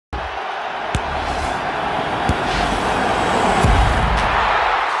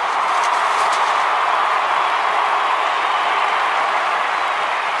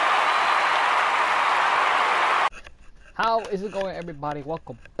What is it going, everybody?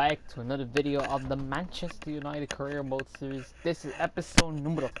 Welcome back to another video of the Manchester United Career Mode Series. This is episode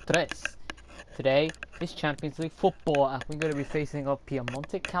numero 3. Today is Champions League football, and we're going to be facing up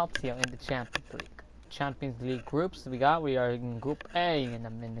Piemonte Calcio in the Champions League. Champions League groups we are in Group A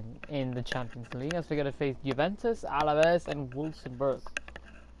in the Champions League, as we're going to face Juventus, Alaves, and Wolfsburg.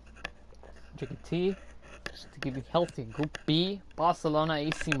 Drink a tea, just to keep you healthy. Group B, Barcelona,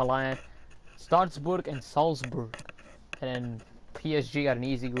 AC Milan, Strasbourg, and Salzburg. And then PSG got an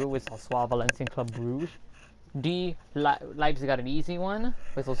easy group with Oswald Valencia and Club Brugge. D, Leipzig got an easy one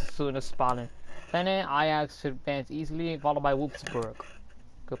with Osasuna, Spal, then Ajax should advance easily, followed by Wolfsburg.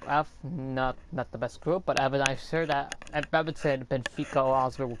 Group F, not the best group, but I'm sure that Everton, Benfica, or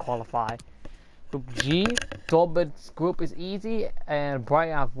Oswald will qualify. Group G, Dortmund's group is easy, and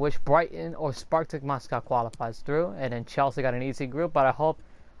I wish Brighton or Spartak Moscow qualifies through. And then Chelsea got an easy group, but I hope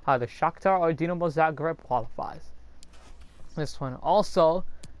either Shakhtar or Dinamo Zagreb qualifies. This one also,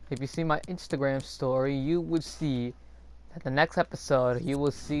 if you see my Instagram story, you would see that the next episode you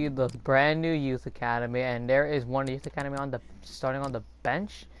will see the brand new youth academy, and there is one youth academy starting on the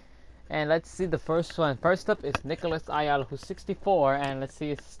bench. And let's see the first one. First up is Nicholas Ayala, who's 64, and let's see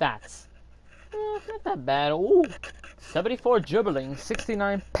his stats. Not that bad. Ooh, 74 dribbling,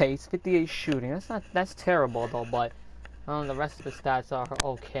 69 pace, 58 shooting. That's terrible though, but the rest of the stats are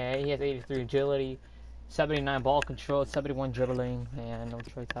okay. He has 83 agility, 79 ball control, 71 dribbling, and no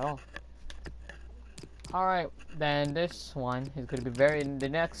traits at all. Alright, then this one is going to be the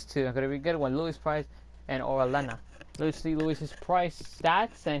next two are going to be good one. Luis Price and Orellana. Luis's Price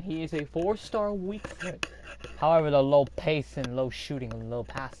stats, and he is a 4-star weak foot. However, the low pace and low shooting and low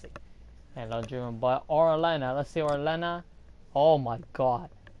passing and low dribbling. But Orellana, let's see Orellana. Oh my god.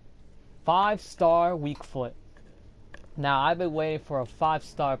 5-star weak foot. Now, I've been waiting for a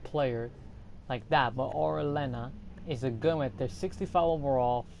 5-star player like that, but Orellana is a good one. They're 65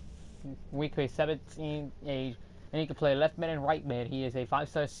 overall, weak weight, 17 age, and he can play left mid and right mid. He is a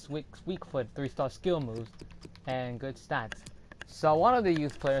 5-star weak foot, 3-star skill moves, and good stats. So one of the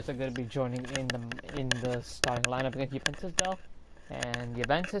youth players are going to be joining in the starting lineup against Juventus though, and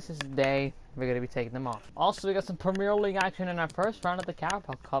Juventus is the day we're going to be taking them off. Also, we got some Premier League action in our first round of the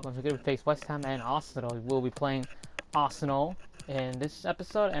Carabao Cup, and we're going to face West Ham and Arsenal. We'll be playing Arsenal in this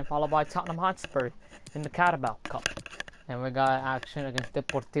episode, and followed by Tottenham Hotspur in the Carabao Cup. And we got action against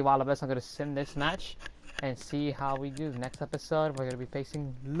Deportivo Alaves. I'm going to sim this match and see how we do. The next episode, we're going to be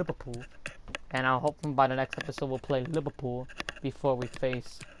facing Liverpool, and I'm hoping by the next episode we'll play Liverpool before we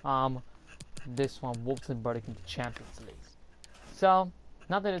face this one, Wolfsburg, in the Champions League. So,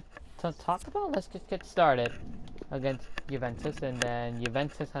 nothing to talk about. Let's just get started against Juventus, and then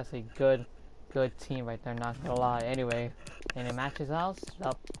Juventus has a good team right there, not gonna lie. Anyway, any matches else?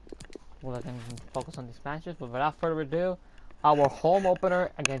 Well, I can focus on these matches, but without further ado, our home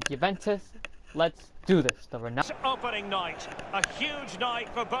opener against Juventus. Let's do this. Opening night, a huge night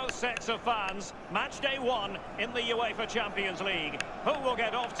for both sets of fans. Match day 1 in the UEFA Champions League. Who will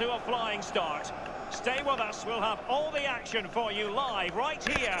get off to a flying start? Stay with us, we'll have all the action for you live right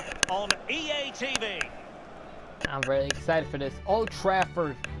here on EA TV. I'm really excited for this. Old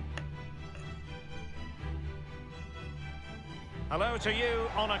Trafford. Hello to you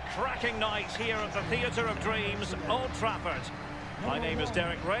on a cracking night here at the Theatre of Dreams, Old Trafford. My name is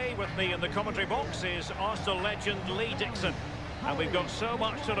Derek Ray. With me in the commentary box is Arsenal legend Lee Dixon. And we've got so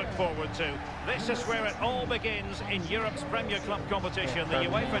much to look forward to. This is where it all begins in Europe's Premier Club competition, the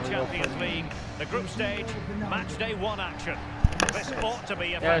UEFA Champions League, the group stage, match day 1 action. This ought to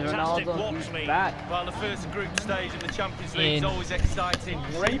be a fantastic watch, Lee. Well, the first group stage in the Champions League is always exciting.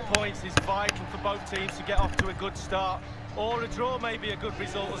 3 points is vital for both teams to get off to a good start. Or a draw may be a good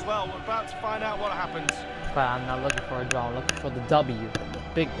result as well. We're about to find out what happens. But I'm not looking for a draw. I'm looking for the W, the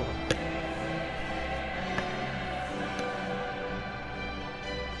big one.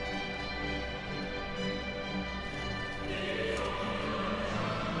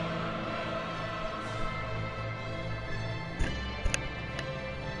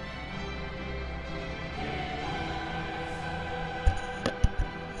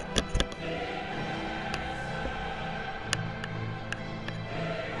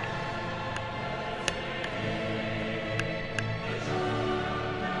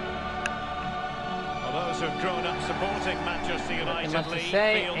 Who've grown up supporting Manchester United League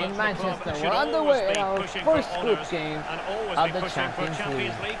in Manchester, we're on the way in our first group game of the Champions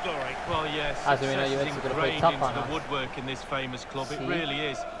League. Well, yes, as we know, Juventus are going to play tough on us. The woodwork in this famous club, it really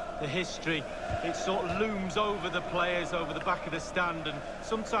is. The history, it sort of looms over the players, over the back of the stand, and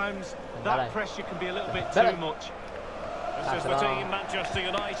sometimes that pressure can be a little bit too much. This is the team Manchester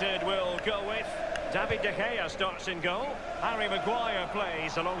United will go with. David De Gea starts in goal. Harry Maguire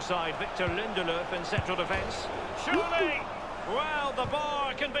plays alongside Victor Lindelöf in central defence. Surely! Well, the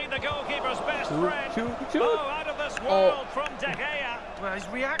bar can be the goalkeeper's best friend. Oh, out of this world from De Gea. Well, his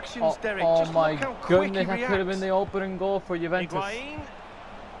reactions, Derek. Oh just my look how quick goodness, he that could have been the reacts. opening goal for Juventus.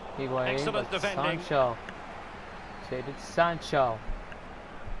 Higuain. Excellent but defending. Sancho. Jaded Sancho.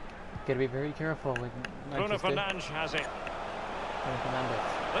 Gotta be very careful with Bruno Manchester. Fernandes has it. Bruno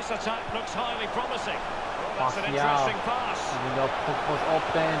Fernandes. This attack looks highly promising. Oh, that's an Martial. interesting pass. Even though Pogba's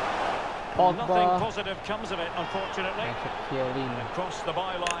open. Nothing Pogba. positive comes of it, unfortunately. Chiellini. Across the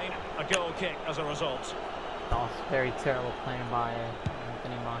byline, a goal kick as a result. That was very terrible playing by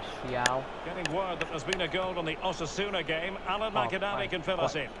Anthony Martial. Getting word that there's been a goal on the Osasuna game. Alan McAdami can fill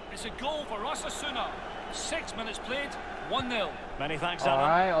us in. It's a goal for Osasuna. 6 minutes played, 1-0. Many thanks, Alan.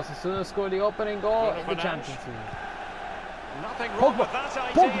 Alright, Osasuna scored the opening goal Bruno in the Fernandes. Champions League. Nothing wrong with that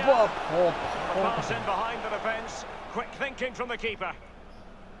idea. Pogba. Pass in behind the defence. Quick thinking from the keeper.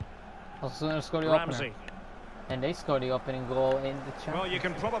 Osasuna scored the Ramsey. opener. And they scored the opening goal in the Champions Well, you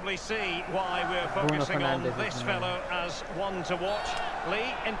can probably see why we're Bruno focusing on Fernandes this is fellow as one to watch.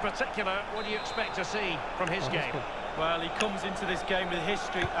 Lee, in particular, what do you expect to see from his game? Well, he comes into this game with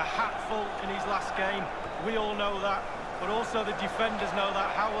history, a hatful in his last game. We all know that, but also the defenders know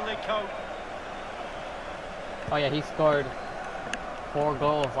that. How will they cope? Oh yeah, he scored 4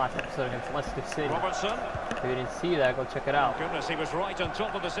 goals last episode against Leicester City. Robertson. If you didn't see that, go check it out. Goodness, he was right on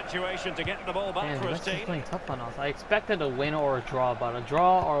top of the situation to get the ball back Man, for his Leicester's team. playing tough on us. I expected a win or a draw, but a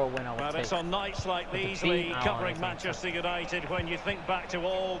draw or a win I would Well, take. it's on nights like With the these, team Lee, now, covering I think Manchester United, when you think back to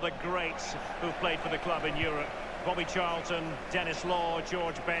all the greats who've played for the club in Europe. Bobby Charlton, Dennis Law,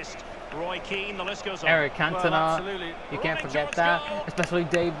 George Best, Roy Keane, the list goes on. Eric Cantona, Well, absolutely. you can't Rolling forget towards that. goal. Especially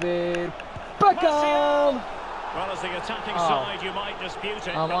David Beckham! Well, as the attacking Oh. side, you might dispute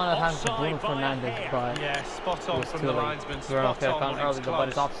it. I but wanted to have offside Bruno by a Fernandes, hair. but Yeah, spot it on was from too the late. linesman. We were Spot okay, on when it was early, but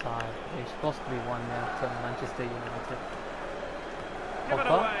it's close. offside. It's supposed to be 1-0 to Manchester United. Give it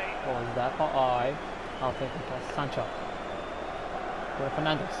Pogba? away. What was that? I'll think it was Sancho. Bruno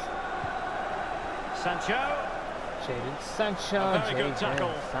Fernandes. Sancho. Jadon Sancho. A very good Jadon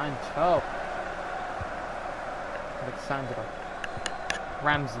tackle. Sancho. Alexandro.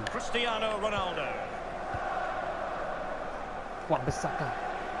 Ramsey. Cristiano Ronaldo. Wan-Bissaka.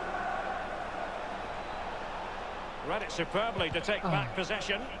 Read it superbly to take back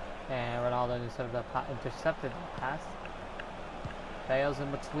possession. And Ronaldo intercepted the pass. Fails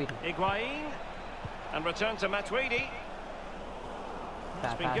in Matuidi. Higuain. And return to Matuidi.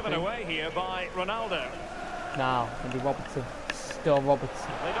 It's been given away here by Ronaldo. Now, Andy Robertson. Still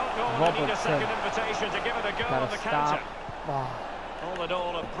Robertson. They don't go on need a Robertson. second invitation to give it a go on Gotta the stop. counter. Oh, All in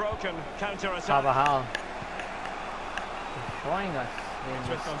all, a broken counter-attack. Carvajal. Destroying us. It's In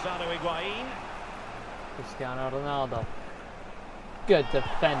with this Gonzalo Higuain. Cristiano Ronaldo. Good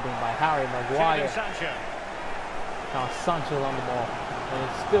defending by Harry Jadon Maguire. Sancho. Now Sancho's on the ball. And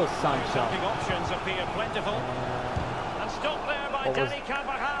it's still Sancho. Attacking options appear plentiful. And stopped there by what was- Dani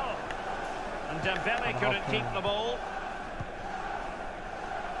Carvajal. And Dembele couldn't keep the ball.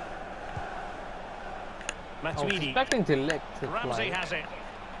 I was Matuidi. expecting to lick to Ramsey play, has it.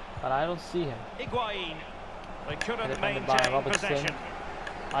 but I don't see him. Higuain. They couldn't Defended by maintain Robertson. possession.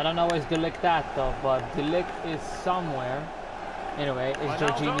 I don't know where's Delict at though, but Delict is somewhere. Anyway, it's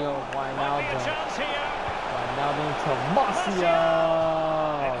Jorginho Might be a Wijnaldum. chance here. Wijnaldum to It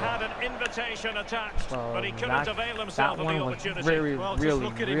Martial. had an invitation attached, Well, but he couldn't that- avail himself that of the one was opportunity. very, Well, just really,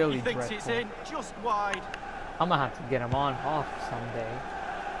 look at him. really He thinks it's dreadful. in, just wide. I'm gonna have to get him on off someday.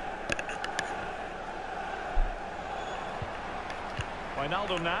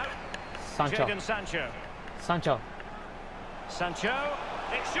 Wijnaldum now. Sancho. Jadon Sancho. Sancho. Sancho.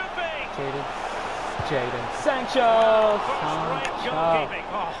 It should be. Jadon Sancho. First-rate Sancho. goalkeeping.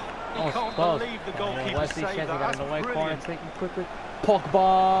 Oh, you Almost can't close. believe the And goalkeeper Wesley saved Chesney that. got That's in the right corner, brilliant. taking quickly.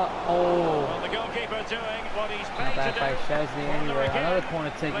 Pogba. Oh. Well, the goalkeeper doing what he's Not paid bad to by do. Chesney Corner anyway. again. Another corner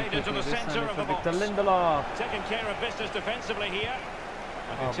taken Played into quickly. the This centre time of it's the for Victor box. Lindelof. Taking care of business defensively here.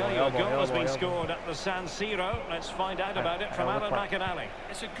 I can Oh tell boy, you oh a boy, goal oh has boy, been oh boy. scored at the San Siro. Let's find out about it from I'll Alan look for it. McAdami.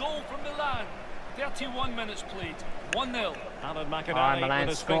 It's a goal from Milan. 31 minutes played, 1-0. Alan Alright, McAdami Milan with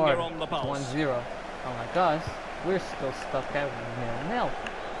his scored. finger on the It's pulse. 1-0. Unlike us, we're still stuck at 0-0.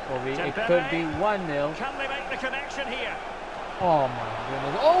 Or it Dembele. could be 1-0. Can they make the connection here? Oh my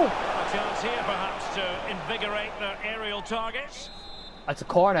goodness. Oh! A chance here perhaps to invigorate their aerial targets. That's a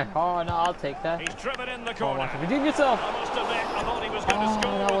corner. Oh no, I'll take that. He's driven in the Oh, corner. Martin, redeem yourself. I must admit, I thought he was going to Oh,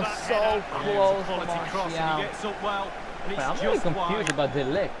 score that with was that so header. close for Quality cross and he Martial. gets up well. And it's I'm really just confused wide. about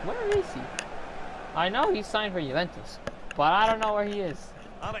Delict. Where is he? I know he signed for Juventus, but I don't know where he is.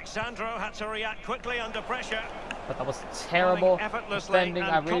 Alexandro had to react quickly under pressure. But that was terrible defending.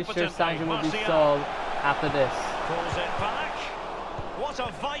 I'm really sure Sancho will be sold after this. Pulls it back. What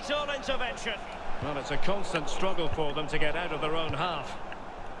a vital intervention. Well, it's a constant struggle for them to get out of their own half.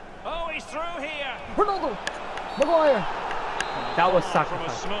 Oh, he's through here. Ronaldo! Maguire! That was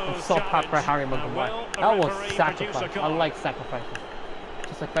sacrifice. I'm so happy for Harry Maguire. That was sacrifice. I like sacrifices.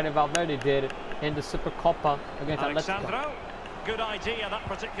 Just like Fede Valverde did in the Super Copa against Atletico. Good idea, that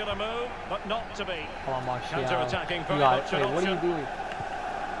particular move, but not to be. Come on, Martial. Counter-attacking very much an option. What are you doing?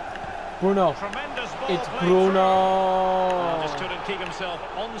 Bruno. Tremendous ball It's played Bruno. through. Just couldn't keep himself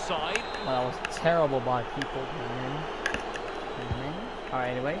onside. Well, that was terrible by people.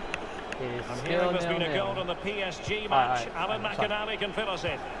 Alright, anyway. It is And still here there's been a 0-0. goal in the PSG match. Alan sorry. McInally can fill us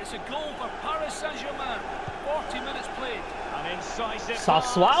in. It's a goal for Paris Saint-Germain. 40 minutes played. An incisive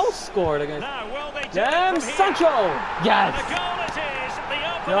Sassuolo pass. scored against Now, will they do them. it from here? Sancho! Yes! And a goal it is,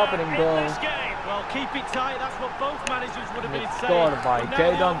 The opening in goal. this game. Well, keep it tight. That's what both managers would have been It's saying. scored by But now the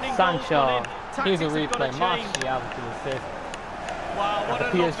Jadon opening goal's Sancho. gone in. Here's a Tactics have replay. gotta change. Martial to assist. Wow, what The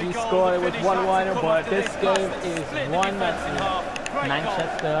a lovely PSG goal. scored. The It was finish had to 1-1, come but after this pass game that is split the defence in 1-0. half. Great goal.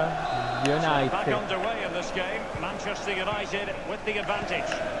 Manchester Back United. underway in this game. Manchester United with the advantage.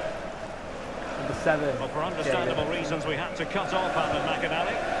 The 7. Well, for understandable reasons, we had to cut off Alan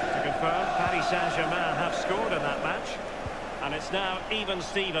McInally to confirm Paris Saint-Germain have scored in that match. And it's now even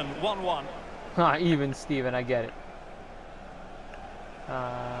Steven, 1-1. Even Steven, I get it.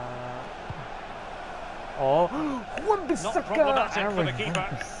 Wan-Bissaka! Not problematic for the keeper.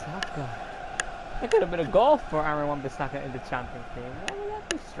 Wan-Bissaka. That could have been a goal for Aaron Wan-Bissaka in the Champions League. Why would that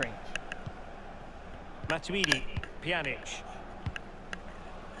be strange? Matuidi, Pjanic.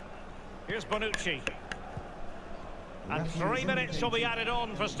 Here's Bonucci. And 3 minutes will be added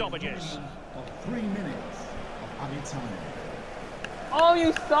on for stoppages. Of 3 minutes of added time. Oh,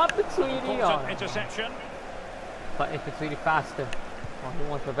 you stopped the Tweedy! Important interception. But if it's really faster, well, he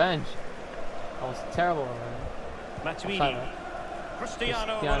wants revenge. That was terrible. Matuidi.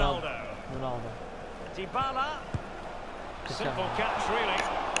 Cristiano Ronaldo. Dybala. Simple catch, really.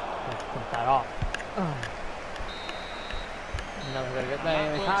 Let's put that off. Never gonna get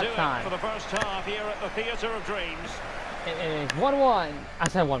there. It's half That will do it time. for the first half here at the Theatre of Dreams. It is 1-1. I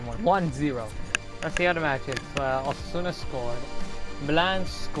said 1-1. 1-0. That's the other matches. Osasuna scored. Milan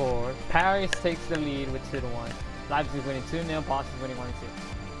scored. Paris takes the lead with 2-1. Leipzig winning 2-0. Boston winning 1-2.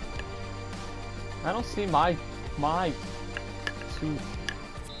 I don't see my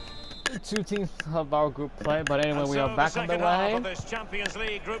two teams of our group play, but anyway, we are back on the way. This Champions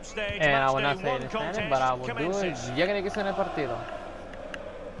League group stage, And I will not matchday say it one in Spanish, contest but I will do commences. it. Llegan que sea en el partido.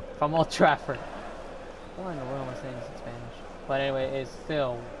 From Old Trafford. Why in the world am I saying this in Spanish? But anyway, it's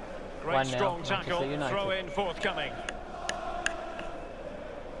still Great 1-0 strong tackle, Manchester United. throw in forthcoming.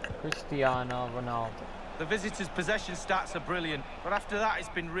 Cristiano Ronaldo. The visitors' possession stats are brilliant, but after that it's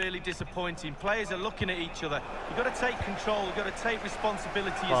been really disappointing. Players are looking at each other. You've got to take control, you've got to take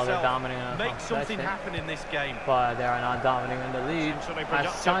responsibility Well, they're yourself. dominating on Make something possession. happen in this game. But they are not dominating in the lead. Essentially As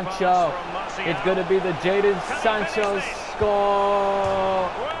productive Sancho, pass from Martial. it's going to be the Jadon Sancho finish this? score. Well,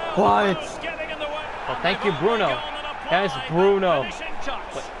 What? was getting in the way. Well, And thank they've you, only Bruno. gone and applied There's that Bruno. finishing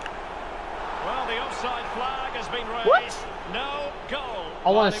touch. Well, the offside flag has been raised. What? No goal. I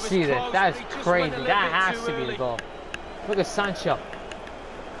want Well, to it was see that. close, That's but he just crazy. went a little That bit has too to be the early. goal. Look at Sancho.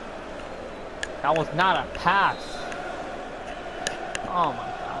 That was not a pass. Oh my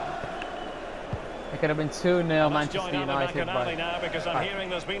god. It could have been 2-0 Let's Manchester join Alan United, McInally but now because I'm hearing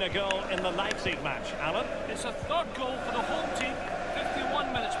there's been a goal in the Leipzig match. Alan? It's a third goal for the home team.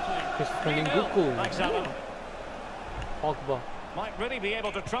 51 minutes played. just 3-0. Nguku. Thanks, Alan. Pogba. Might really be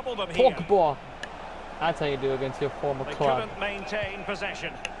able to trouble them here. Pogba. That's how you do against your former They club. couldn't maintain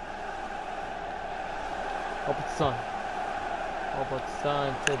possession. Robertson.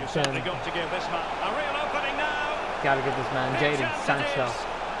 Robertson to You've certainly Jen. got to give this man a real opening now. Gotta give this man Here's Jadon as it Sancho. is.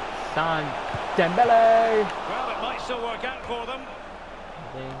 San Dembele. Well, it might still work out for them.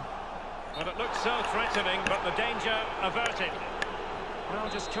 But it looked so threatening, but the danger averted. Well,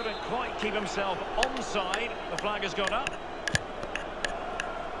 just couldn't quite keep himself onside. The flag has gone up.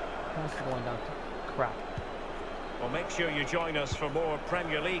 What's going down to crap? Well, make sure you join us for more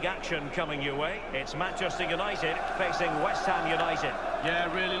Premier League action coming your way. It's Manchester United facing West Ham United.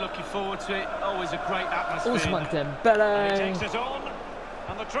 Yeah, really looking forward to it. Always a great atmosphere. Ousmane And he Dembele. takes it on.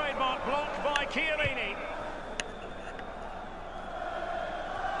 And the trademark block by Chiellini.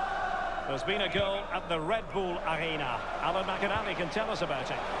 There's been a goal at the Red Bull Arena. Alan McInally can tell us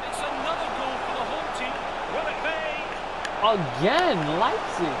about it. It's another goal for the home team. Will it be? Again,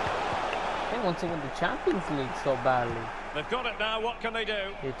 Leipzig. They want to win the Champions League so badly. They've got it now. What can they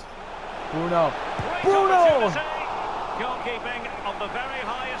do? It's Bruno. Great Bruno! opportunity. Goalkeeping of the very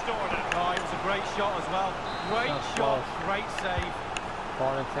highest order. Oh, it was a great shot as well. Great shot, great save.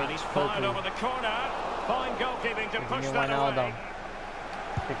 And he's fired over the corner. Fine goalkeeping to push that away.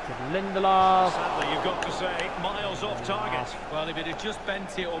 Lindelof. Sadly, you've got to say, miles off target. Well, if it had just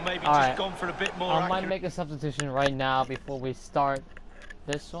bent it, or maybe just gone for a bit more I might make a substitution right now before we start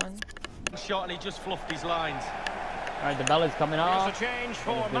this one. Shot, and he just fluffed his lines. Alright, the bell is coming off. Here's a change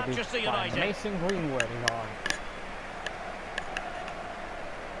for Manchester United. Mason Greenwood is on.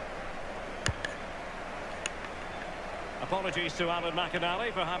 Apologies to Alan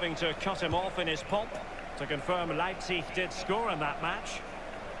McInally for having to cut him off in his pomp. To confirm, Leipzig did score in that match.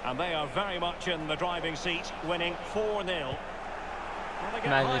 And they are very much in the driving seat, winning 4-0. Well, they get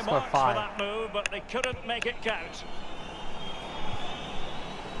high marks for that move, but they couldn't make it count.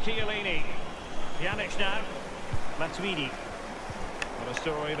 Chiellini. Pjanic now. Matuidi. What a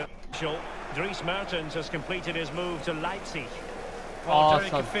story that Dries Mertens has completed his move to Leipzig. Oh,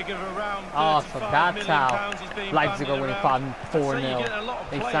 so that's how Leipzig are winning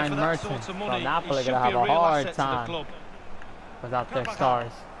 4-0. They signed Mertens, so Napoli are going to have a hard time without their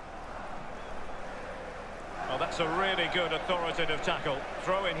stars. Well, that's a really good authoritative tackle.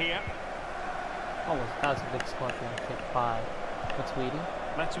 Throw in here. Oh, that was a good scorpion kick by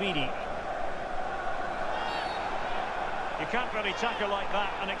Matuidi. You can't really tackle like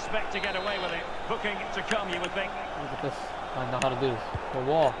that and expect to get away with it. Booking to come, you would think. Look at this. I know how to do this. The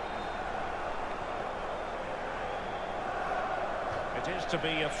wall. It is to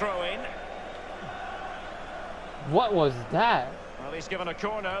be a throw-in. What was that? Well, he's given a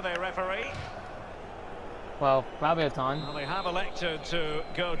corner, the referee. Well, Rabiot. Well, they have elected to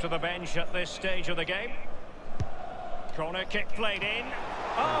go to the bench at this stage of the game. Corner kick played in.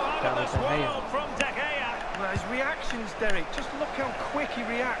 Oh, out of this world from De Gea. Well, his reactions, Derek, just look how quick he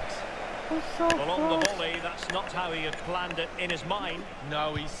reacts. Well, on the volley, that's not how he had planned it in his mind.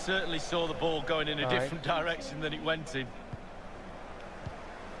 No, he certainly saw the ball going in a different direction than it went in.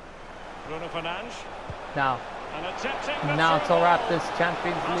 Bruno Fernandes. Now to wrap this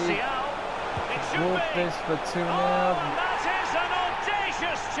Champions League. Group this for 2-0. That is an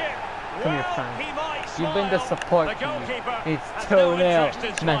audacious chip. Come here, fans. You've been the support for me. It's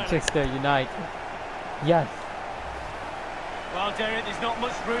 2-0 Manchester United. Yes. Well, Derek, there's not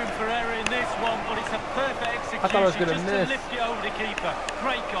much room for error in this one, but it's a perfect execution. I thought I was going to miss. To lift it over the keeper.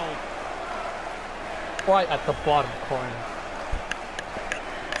 Great goal. Right at the bottom corner.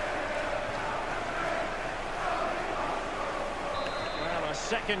 Well, a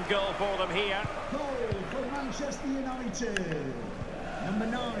second goal for them here. Goal for Manchester United. Number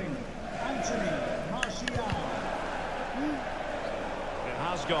 9, Anthony Martial. It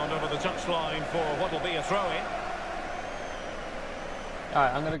has gone over the touchline for what will be a throw-in.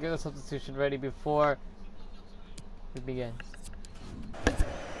 Alright, I'm going to get the substitution ready before it begins.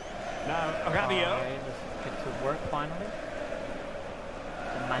 Now, Rabiot. Alright, let's get to work finally.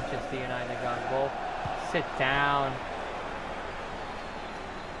 The Manchester United got a goal. Sit down.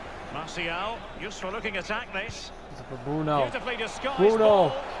 Martial, useful looking attack this. This is for Bruno. Beautifully disguised Bruno.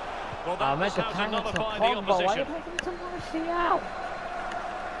 ball. Well, that meant to has nullified the Why opposition. did I to Martial?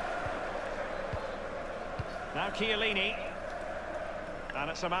 Now Chiellini. And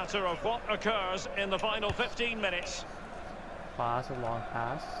it's a matter of what occurs in the final 15 minutes. Pass, a long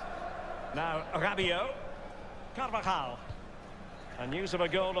pass. Now Rabiot. Carvajal. And news of a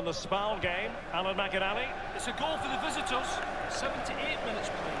goal in the Spal game. Alan McInally. It's a goal for the visitors. 7 to 8 minutes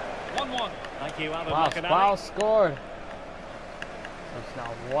played. 1-1. Thank you, Alan Wow, McInally. Spal scored. So it's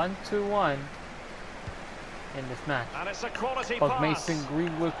now 1-1 in this match. And it's a quality But pass. Mason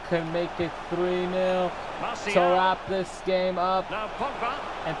Greenwood can make it 3-0 Martial. to wrap this game up Now Pogba.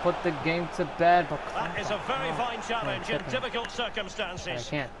 and put the game to bed. But That is a very fine challenge in difficult I circumstances.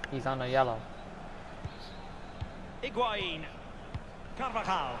 can't. He's on a yellow. Higuain.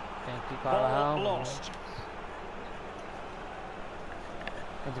 Carvajal. Thank you, Ball Carvajal. lost.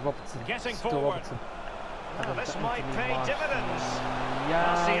 Into Robertson. Getting Still forward. Robertson. Now this might pay dividends.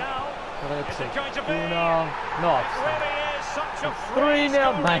 Yeah. Martial. Is it going to be? No. No. It really is such a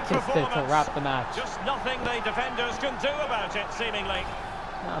 3-0 Manchester to wrap the match. Just nothing the defenders can do about it, seemingly.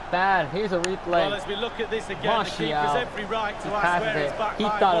 Not bad. Here's a replay. Well, as we look at this again, the keeper's every right to ask where his back He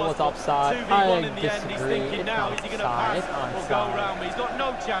line thought it was, was offside. 2v1 I in the end. He's disagree. thinking It's now, is he going to pass or go onside. around me? He's got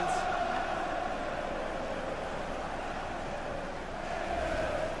no chance.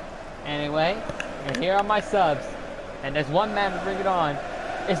 Anyway, and here are my subs. And there's one man to bring it on.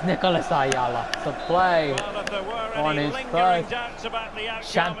 It's Nicolas Ayala to play Well, if there were on any his lingering first doubts about the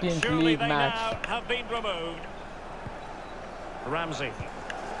outcome, Champions surely League they match. now have been removed. Ramsey.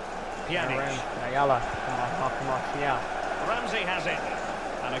 Pjanic. Ayala. Come on, yeah. Ramsey has it.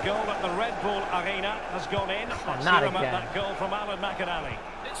 And a goal at the Red Bull Arena has gone in. Let's not hear about again. that goal from Alan McInally.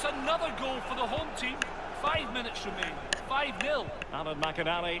 It's another goal for the home team. 5 minutes remaining. 5-0. Alan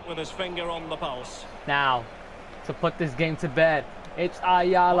McInally with his finger on the pulse. Now, to put this game to bed, it's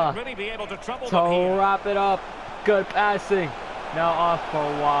Ayala Might really be able to trouble to them here. wrap it up. Good passing. Now off for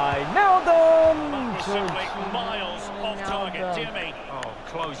wide. Nailed That them! was simply miles off target, dear me. Oh,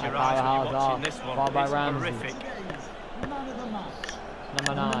 close your Ball eyes when you're by watching this one. Ball by It's Ramsey. horrific. Today's man of the match.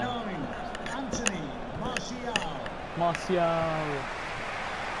 Number 9. 9, Anthony Martial. Martial.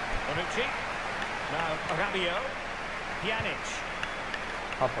 Bonucci. Now Rabiot. Pjanic.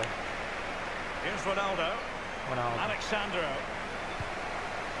 Couple. Here's Ronaldo. Alexandro.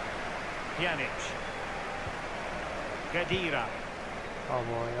 Pjanic. Gadira. Oh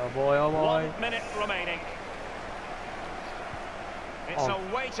boy, oh boy, oh boy. 1 minute remaining. It's Oh.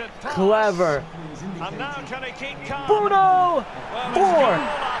 a weighted pass. Clever. And now can he keep calm? Bruno! Well, it's 4. goal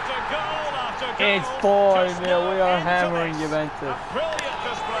after goal after goal. It's 4-0. Just We no are end to hammering this. Juventus. A brilliant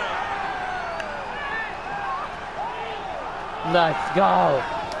display. Let's go.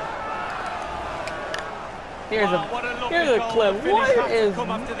 Here's Wow, what a lovely here's a goal. clip. The finish What had to is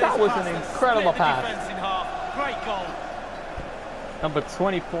come after this that? Was pass an that incredible split the pass. defence in half. Great goal. Number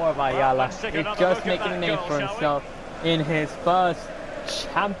 24 of Ayala let's take is another just look at making a that name goal, for shall we? himself in his first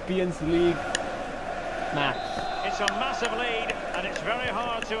Champions League match. It's a massive lead, and it's very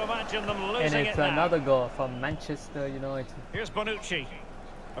hard to imagine them And losing it's it now. another goal from Manchester United. Here's Bonucci.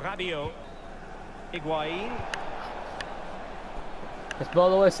 Rabiot. Higuain. Let's blow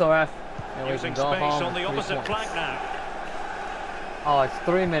the whistle, ref. And we Using can go space home on the with 3 opposite points. flank now. Oh, it's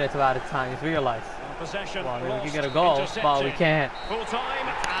 3 minutes out of time. Just realized. Possession Well, we lost, can get a goal, but we intercepted. can't. Full time.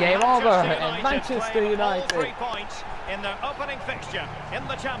 and Game over, Manchester and Manchester claim United. all 3 points in their opening fixture in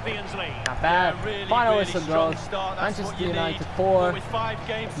the Champions League. Not bad. Yeah, really, Final really whistle strong goes. start. That's what Manchester you United need. 4. But with 5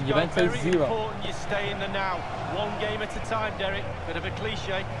 games to Juventus go, very 0. important you stay in the now. 1 game at a time, Derek. Bit of a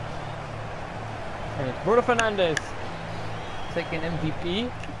cliche. And it's Bruno Fernandes taking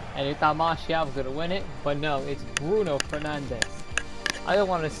MVP. And you thought Martial was going to win it, but no, it's Bruno Fernandes. I don't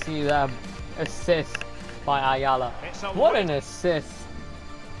want to see that assist by Ayala. It's a What win. an assist!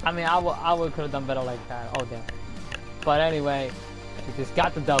 I mean, I would could have done better like that. Oh damn! But anyway, we just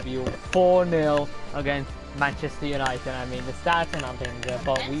got the W, 4-0 against Manchester United. I mean, the stats are not being good,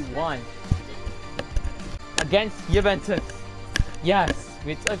 but we won against Juventus. Yes,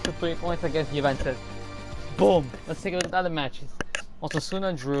 we took the 3 points against Juventus. Boom! Let's take a look at the other matches.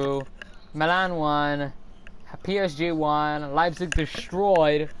 Osasuna drew, Milan won, PSG won, Leipzig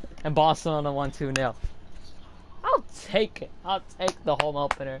destroyed, and Barcelona won 2-0. I'll take it. I'll take the home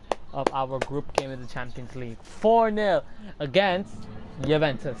opener of our group game of the Champions League. 4-0 against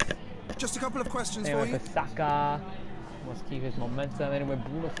Juventus. Just a couple of questions for Anyway, you. Saka must keep his momentum. Anyway,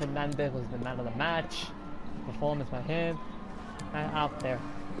 Bruno Fernandes was the man of the match. Performance by him. And out there.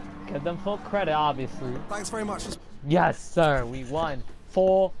 Give them full credit, obviously. Thanks very much. Yes, sir. We won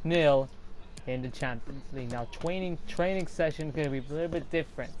 4-0 in the Champions League. Now, training session is going to be a little bit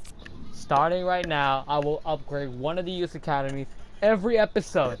different. Starting right now, I will upgrade one of the youth academies every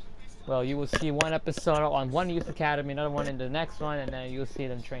episode. Well, you will see one episode on one youth academy, another one in the next one, and then you'll see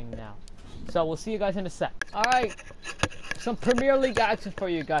them training now. So we'll see you guys in a sec. All right, some Premier League action for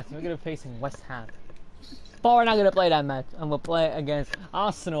you guys. We're going to be facing West Ham. But we're not going to play that match. I'm going to play against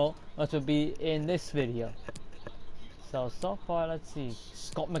Arsenal, which will be in this video. So far, let's see.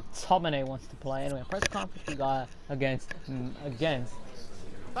 Scott McTominay wants to play. Anyway, press conference we got against.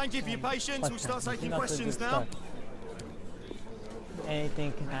 Thank you for your patience. We'll start taking questions now. Start.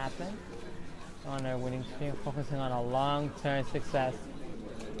 Anything can happen on our winning streak, focusing on a long-term success.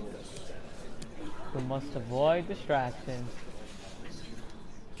 We must avoid distractions.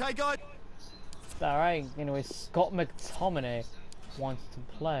 Okay, guys. Alright, anyway, Scott McTominay wants to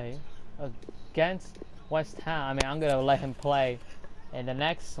play against West Ham. I mean, I'm going to let him play in the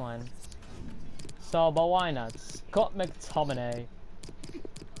next one. So, but why not? Scott McTominay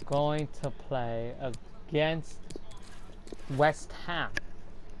going to play against West Ham.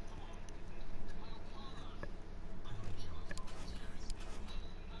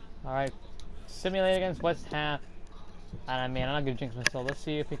 Alright, simulate against West Ham. And I mean, I'm not going to jinx myself. Let's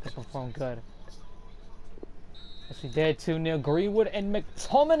see if he can perform good. Yes, he did. 2-0. Greenwood and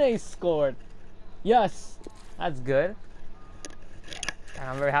McTominay scored. Yes, that's good. And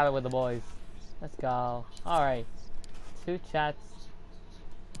I'm very happy with the boys. Let's go. Alright, 2 chats.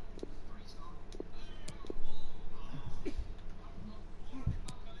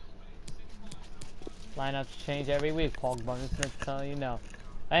 Lineups change every week. Pogba, I'm just gonna tell you no.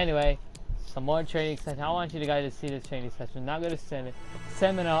 Anyway, some more training session. I want you guys to see this training session. Now go to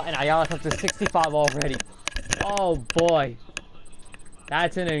seminar, and Ayala's up to 65 already. Oh boy,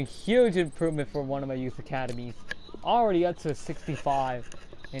 that's a huge improvement for one of my youth academies. Already up to 65,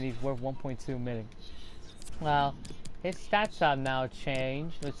 and he's worth 1.2 million. Well, his stats have now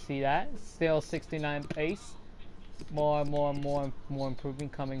changed. Let's see that. Still 69 pace. More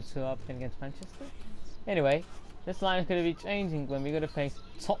improvement coming to up against Manchester. Anyway, this line is going to be changing when we're going to face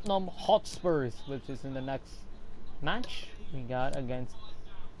Tottenham Hotspurs, which is in the next match we got against.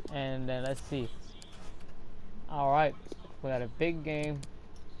 And then let's see. Alright, we got a big game.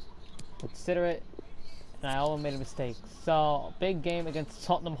 Consider it. And I almost made a mistake. So, big game against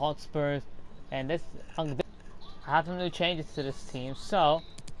Tottenham Hotspurs. And this, I have some new changes to this team. So,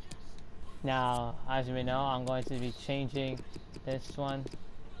 now, as you may know, I'm going to be changing this one.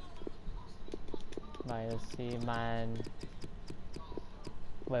 Right, let's see, man.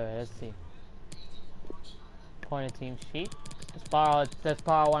 Wait, let's see. Point a team sheet. Let's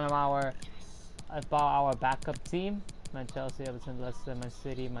borrow one of our. Let's borrow our backup team. Man Chelsea, Everton, Leicester, Man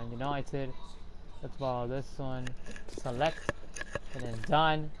City, Man United. Let's borrow this one. Select, and then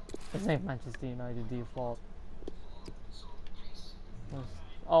done. This ain't Manchester United default.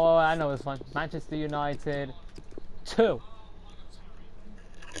 Oh, I know this one. Manchester United 2.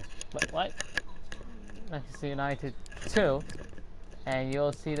 Wait, what? Manchester United 2. And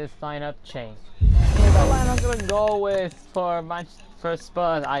you'll see this lineup change. Here's the line I'm gonna go with for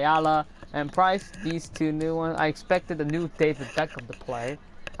Spurs, Ayala and Price. These two new ones. I expected the new David Beckham to play.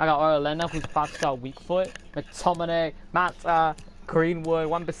 I got Orlando, who's boxed out weak foot. McTominay, Mata, Greenwood,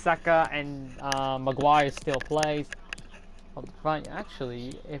 Wan-Bissaka, and Maguire still plays. Up front,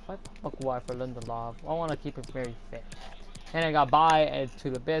 actually, if I put Maguire for Lindelof, I want to keep it very fit. And I got Bai to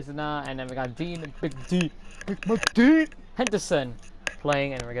the Bezna, and then we got Dean, Big McDean Henderson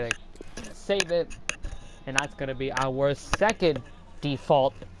playing, and we're gonna save it, and that's gonna be our second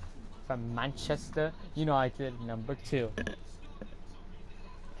default from Manchester United number 2.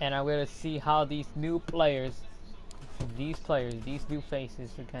 And I'm gonna see how these new players, these new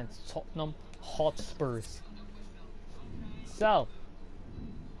faces against Tottenham Hotspurs. So,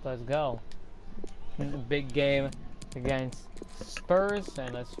 let's go. Big game against Spurs,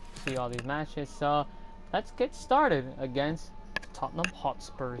 and let's see all these matches. So, let's get started against Tottenham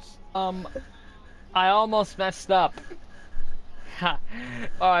Hotspurs. I almost messed up.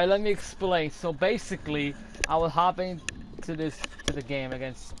 Alright, let me explain. So basically, I was hopping to the game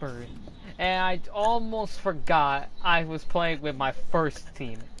against Spurs, and I almost forgot I was playing with my first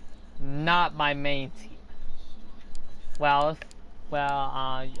team, not my main team.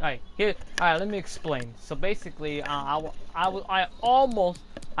 Alright, let me explain. So basically, I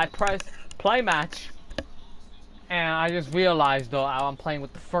pressed play match, and I just realized though I'm playing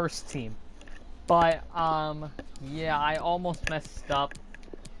with the first team. But yeah, I almost messed up,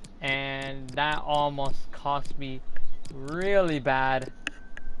 and that almost cost me really bad.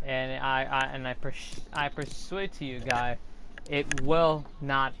 And I persuade to you guys, it will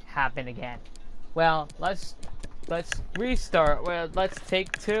not happen again. Well, let's restart. Well, let's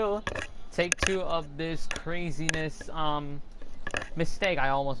take two of this craziness mistake I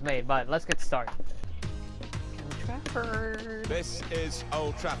almost made. But let's get started. Old Trafford. This is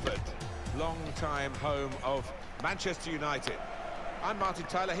Old Trafford, long-time home of Manchester United. I'm Martin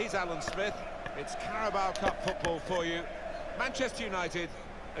Tyler, he's Alan Smith. It's Carabao Cup football for you. Manchester United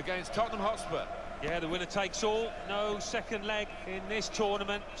against Tottenham Hotspur. Yeah, the winner takes all. No second leg in this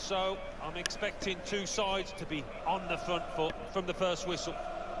tournament, so I'm expecting two sides to be on the front foot from the first whistle.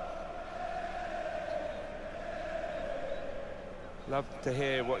 Love to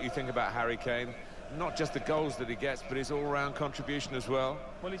hear what you think about Harry Kane. Not just the goals that he gets, but his all-round contribution as well.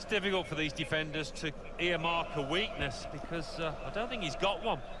 Well, it's difficult for these defenders to earmark a weakness because I don't think he's got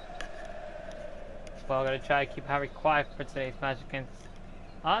one. Well, I'm going to try to keep Harry quiet for today's match against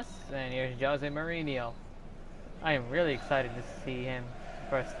us. And here's Jose Mourinho. I am really excited to see him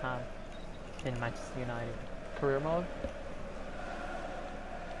first time in Manchester United. Career mode.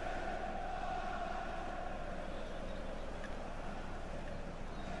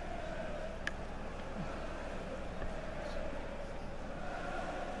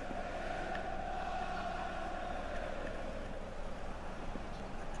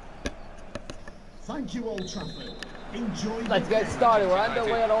 Thank you, Old Trafford. Enjoy. Let's get started. We're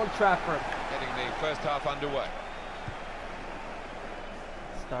underway at Old Trafford. Getting the first half underway.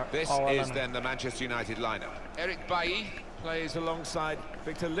 This is then the Manchester United lineup. Eric Bailly plays alongside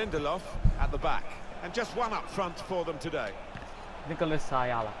Victor Lindelof at the back. And just one up front for them today. Nicolas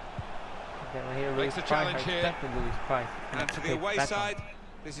Ayala. Makes the challenge here. And to the away side,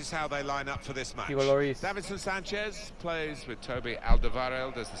 this is how they line up for this match. Davinson Sanchez plays with Toby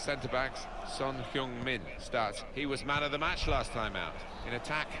Alderweireld as the centre-backs. Son Heung-min starts. He was man of the match last time out. In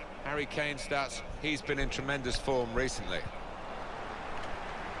attack, Harry Kane starts. He's been in tremendous form recently.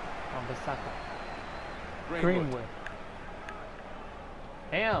 Greenwood.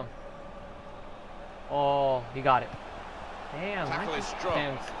 Damn. Oh, he got it. Damn, Tackle is strong.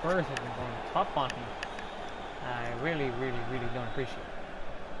 Damn, Spurs have been going tough on him. I really don't appreciate it.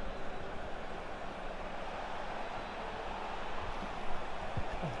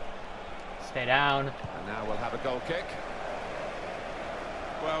 Stay down. And now we'll have a goal kick.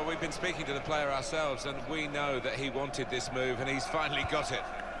 Well, we've been speaking to the player ourselves, and we know that he wanted this move, and he's finally got it.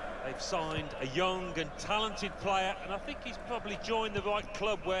 They've signed a young and talented player, and I think he's probably joined the right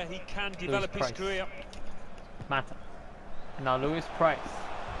club where he can develop his career. Mata. Now Lewis Price.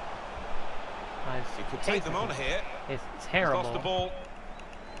 He could take them on here. It's terrible. He's lost the ball.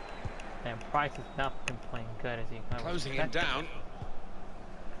 And Price has not been playing good as he Closing him down.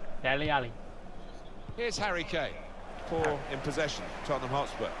 Dele Alli. Here's Harry Kane. Poor in possession, Tottenham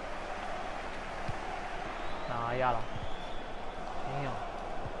Hotspur. Ayala. Damn.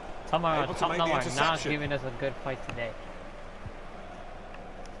 Tottenham are not giving us a good fight today.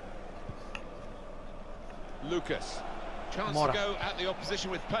 Lucas. Chance to go at the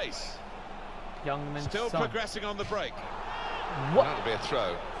opposition with pace. Youngman Still progressing on the break. What? That'll be a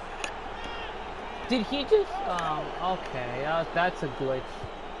throw. Did he just... okay, that's a glitch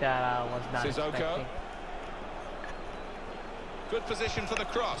that I was not expecting. Good position for the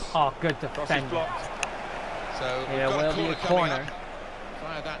cross. Oh, good defending. Blocked. So yeah, will be a corner.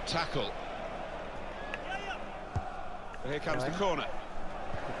 Via that tackle. But here comes the corner.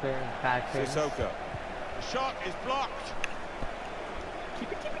 Sissoko. The shot is blocked.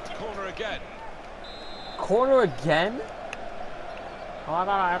 Corner again. Corner again? Oh,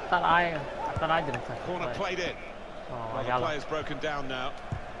 I thought I didn't touch corner it. Played in. Oh, the player's broken down now.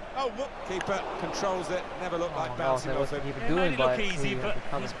 Oh, keeper controls it. Never looked like bouncing off it. It made it look easy, but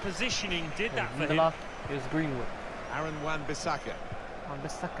his positioning did that for him. It was Greenwood. Aaron Wan-Bissaka.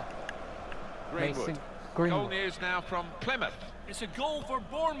 Greenwood. Goal news now from Plymouth. It's a goal for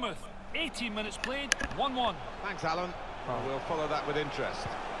Bournemouth. 18 minutes played, 1-1. Thanks, Alan. We'll follow that with interest.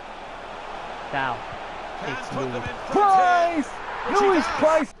 Down. It's Lewis Price! Lewis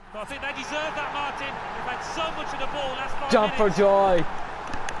Price! I think they deserve that, Martin. They've had so much of the ball last 5 Jump minutes. for joy!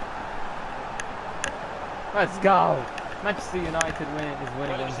 Let's go! Manchester United is winning.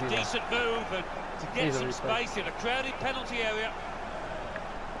 Well, it's a decent move and to get some space in a crowded penalty area.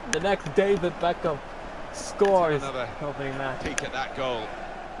 The next David Beckham scores. Another opening match. Peek at that goal.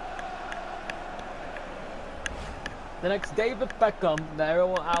 The next David Beckham that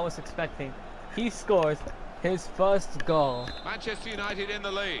everyone I was expecting, he scores his first goal. Manchester United in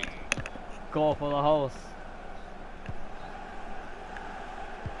the lead. Goal for the host.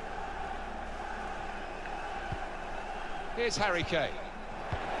 Here's Harry Kane.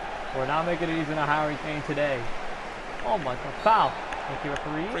 We're not making it easy on Harry Kane today. Oh my god, foul. Thank you,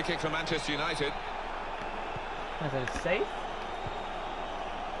 referee. Free kick for Manchester United. Is it safe?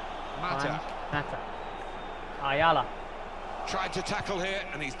 Mata. Ayala. Tried to tackle here,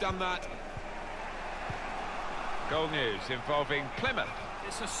 and he's done that. Goal news involving Plymouth.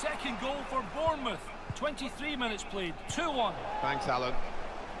 It's a second goal for Bournemouth. 23 minutes played, 2-1. Thanks, Alan.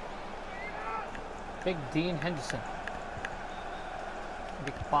 Big Dean Henderson.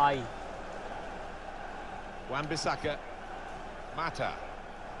 Big Pai. Wan-Bissaka. Mata.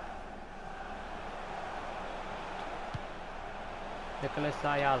 Nicholas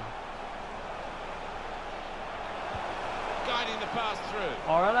Ayala. Guiding the pass through.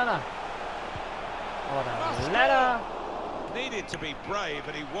 Orellana. Needed to be brave,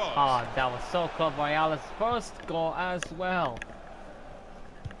 and he was. Oh, that was so close for Ayala's first goal as well.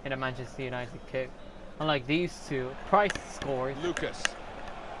 In a Manchester United kick. Unlike these two, Price scores. Lucas.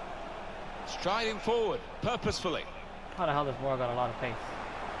 Striding forward, purposefully. How the hell does Moore got a lot of pace?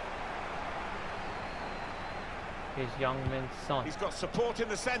 His young man's son. He's got support in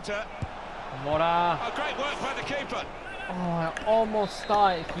the centre. Mora. Oh, great work by the keeper. Oh, I almost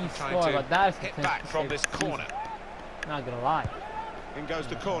thought he scored, but that's hit back from this corner. Not gonna lie. In goes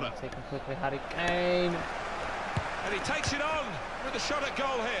the corner. Taking quickly, Harry Kane. And he takes it on with a shot at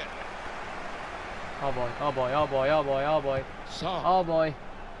goal here. Oh boy, oh boy, oh boy, oh boy, oh boy. Son. Oh boy.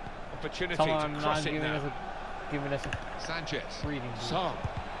 Opportunity Someone to cross it now. Giving us a Sanchez. reading. Son.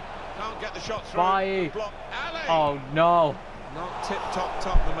 Can't get the shot through. Bye. Block. Ali. Oh no. Not tip-top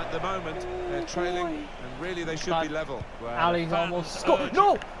Tottenham at the moment. They're trailing, and really they should be level. Ali's almost scored.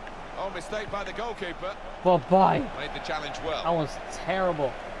 No! Oh, mistake by the goalkeeper. Bye-bye. Made the challenge well. That was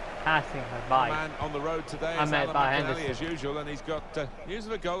terrible passing. Bye. Man on the road today I is meant Alan by McAnally Henderson. as usual, and he's got news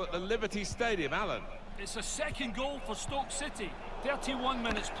of a goal at the Liberty Stadium. Alan. It's a second goal for Stoke City. 31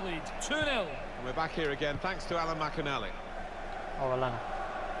 minutes played. 2-0. And we're back here again, thanks to Alan McAnally. Orellana.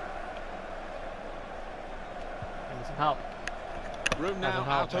 Need some help. Room now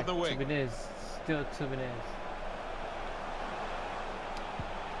out on the wing. Still 2 minutes.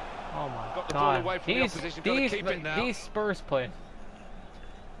 Oh my Got the ball God! away from the opposition. Got to keep it now. These Spurs players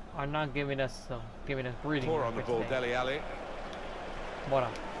are not giving us breathing. Poor on the ball, today. Dele Alli. What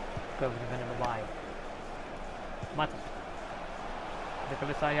up? Good defended by Mata.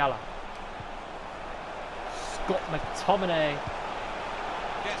 Nicolas Ayala. Scott McTominay.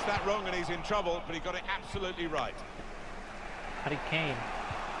 Gets that wrong and he's in trouble, but he got it absolutely right. Harry Kane.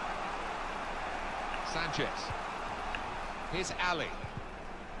 Sanchez. Here's Ali.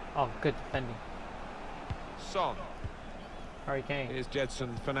 Oh, good defending. Son. Harry Kane. Here's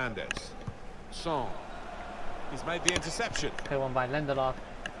Jedson Fernandez. Son. He's made the interception. Good one by Lindelof.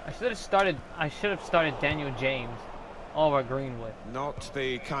 I should have started Daniel James over Greenwood. Not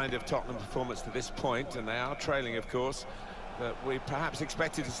the kind of Tottenham performance to this point, and they are trailing, of course, that we perhaps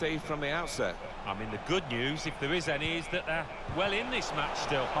expected to see from the outset. I mean, the good news, if there is any, is that they're well in this match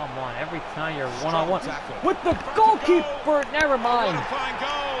still. Come on, every time you're one-on-one. Tackle. With the goalkeeper, never mind. What a fine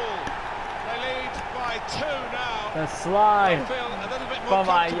goal! They lead by 2 now. The slide I feel a little bit more from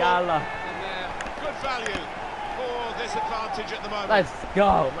comfortable, Ayala. and they're good value for this advantage at the moment. Let's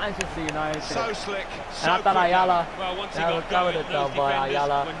go, Manchester United. So slick, so And I thought quick. Ayala. Well, once he That got was going, it though those by defenders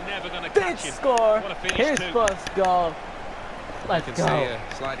Ayala. were never going to Did catch him. score What a finish his too. first goal. Let's You can go. see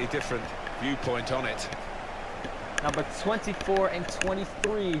a slightly different viewpoint on it. Number 24 and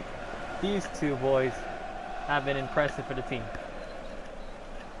 23. These two boys have been impressive for the team.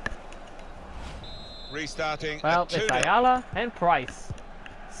 Restarting Well, at it's 2-0. Ayala and Price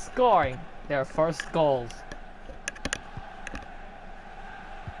scoring their first goals.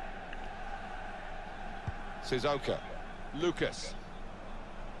 Suzuka. Lucas.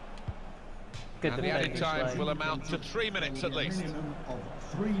 Good And the added defending. time will amount to 3 minutes at least. Minimum of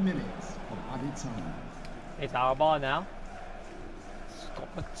 3 minutes of added time. It's our ball now. Scott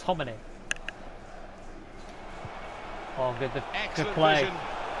McTominay. Oh, good Excellent play. vision.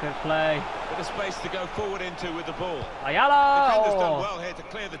 Good play. Bit of space to go forward into with the ball. Ayala! Defender's done Oh. well here to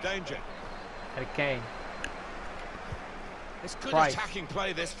clear the danger. Harry Kane. It's good Price. attacking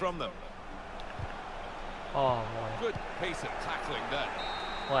play this from them. Oh, boy. Good piece of tackling there.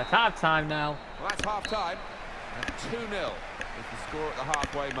 Well, it's half time now. Well, that's half time. And 2-0 is the score at the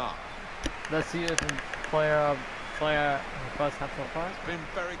halfway mark. Let's see if player in the first half so far. Been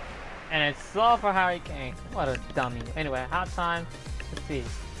very And it's all for Harry Kane. What a dummy. Anyway, half time. Let's see.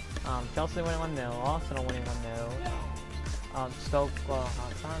 Chelsea winning 1-0. Arsenal winning 1-0. Stoke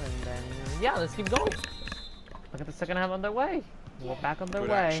half time, and then yeah, let's keep going. Look at the second half underway. We're back on the good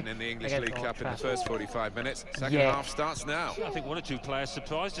way. action in the English against League Old Cup in the Trafford. first 45 minutes. Second Yeah. half starts now. I think one or two players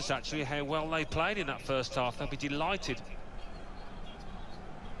surprised us actually how well they played in that first half. They'll be delighted.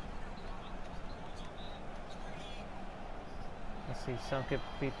 Let's see, some could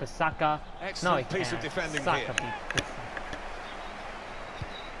beat Pasaka. Excellent No, he piece of can't. defending Saka here. beat Pasaka.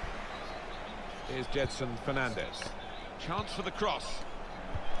 Here's Jedson Fernandez. Chance for the cross.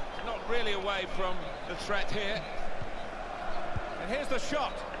 Not really away from the threat here. And here's the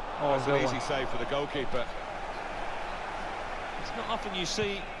shot. Oh, That's an good easy one. save for the goalkeeper. It's not often you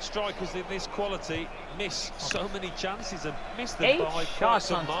see strikers of this quality miss so many chances and miss them 8 by quite shots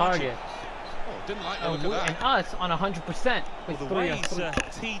some on margin. target. Oh, didn't like the And, look of and that. us on 100%. Well, With the 3 way on he's 3.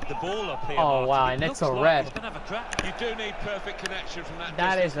 teed the ball up here, Oh, Martin, wow, it and it's looks a like red. He's going to have a crack. You do need perfect connection from that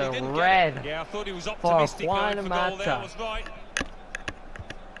That is distance. a He didn't get red. it. Yeah, I thought he was For optimistic Juan going for goal there. Mata. Was right.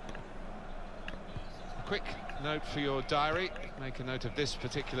 Quick note for your diary. Make a note of this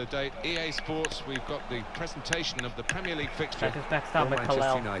particular date. EA Sports, we've got the presentation of the Premier League fixture. That is next up for with Manchester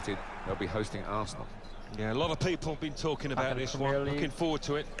Kalel. United. They'll be hosting Arsenal. Yeah, a lot of people have been talking about in the this Premier one. League. Looking forward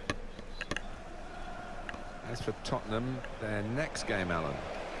to it. As for Tottenham, their next game, Alan.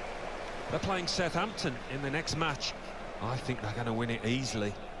 They're playing Southampton in the next match. I think they're going to win it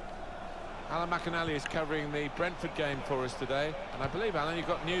easily. Alan McAnally is covering the Brentford game for us today. And I believe, Alan, you've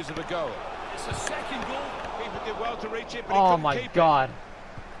got news of a goal. It's a second goal. Keeper did well to reach it, but he Oh couldn't my keep God. it.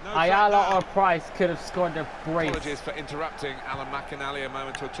 No threat Ayala now. or Price could have scored their brace. Apologies for interrupting Alan McAnally a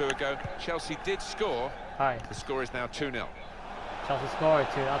moment or two ago. Chelsea did score. Alright, The score is now 2-0. Chelsea scored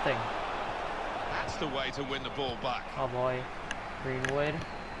 2-0. That's the way to win the ball back. Oh boy. Greenwood.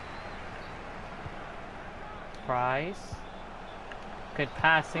 Price. Good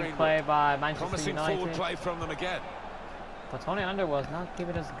passing play by Manchester Promising United. forward play from them again. But Tony Under was not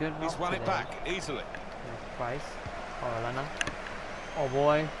giving us good He's won today. it back easily. There's Price. Oh, Elena. Oh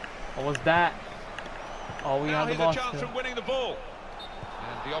boy. What was that? Oh, we Now have the here's ball. a chance from winning the ball.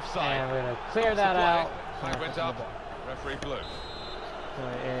 And the offside. And we're going to clear that out. Flag went up. Referee blew. So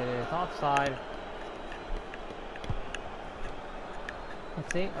it is offside.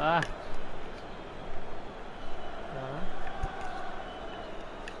 Let's see.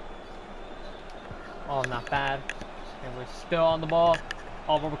 Oh, not bad. And we're still on the ball.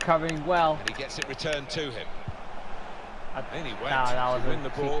 Oh, we're recovering well. And he gets it returned to him. And he went that was to win a the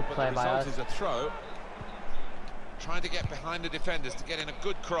ball, but play the by result us. is a throw. Trying to get behind the defenders to get in a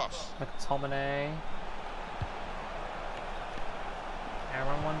good cross. McTominay.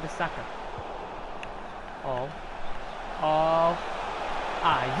 Aaron won the second. Oh. Oh.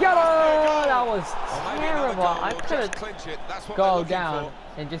 Yellow! That was terrible. I could have go down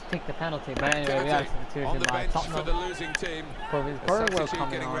and just take the penalty. But anyway, we got a substitution by Tottenham. For the losing team. Bergwijn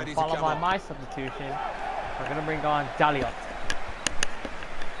coming on, followed by my substitution. We're going to bring on Daliot.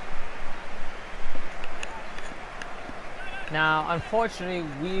 Now, unfortunately,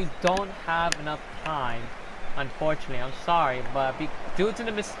 we don't have enough time. Unfortunately, I'm sorry, but due to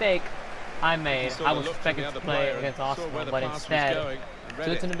the mistake I made, I was expecting to play against Arsenal, but instead,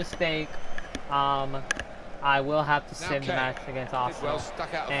 due to the mistake, I will have to sim the match against Arsenal,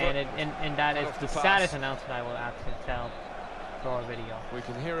 and that is the saddest announcement I will have to tell for a video. We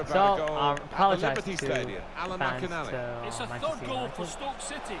can hear about a goal apologize at the Liberty to Stadium. Alan fans McInally. It's a Manchester third goal United. for Stoke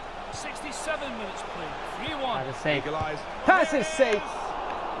City. 67 minutes played. 3-1. As a save. Eagle-eyes. Pass is safe.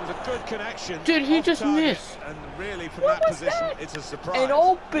 It was a good connection. Did he off just target, miss? And really, from What that was position, that? it's a surprise. An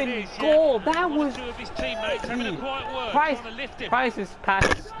open goal. That was Two of his teammates having a quiet word, Price. trying to lift him. Price's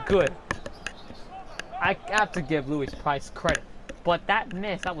pass is good. I have to give Lewis Price credit, but that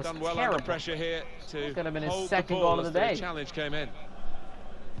miss, that was Done well terrible. under pressure here to Could have been his hold second the ball goal of as the day. challenge came in.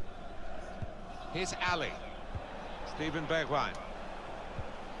 Here's Ali. Stephen Bergwijn.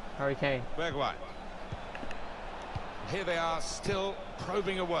 Hurricane. Bergwijn. Here they are, still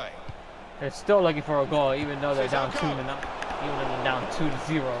probing away. They're still looking for a goal, even though they're Here's down our 2-0. goal. Even though they're down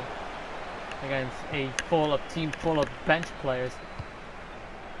 2-0 against a team full of bench players.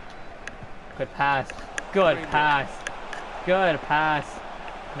 Good pass. Good pass. Good pass.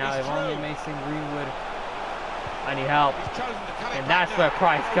 Now He's if only through. Mason Greenwood. I need help. He's chosen to cut it And back that's now. where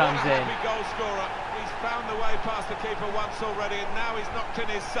Price Oh, comes what a in. happy goal scorer. He's found the way past the keeper once already, and now he's knocked in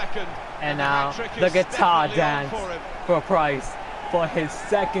his second. And the now hat-trick the is guitar definitely on dance for him. for Price for his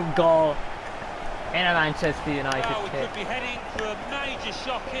second goal in a Manchester United Oh, we kit. could be heading for a major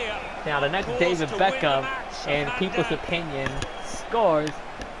shock here. Now the next Cause David to win the Beckham, match, in man people's down. opinion, scores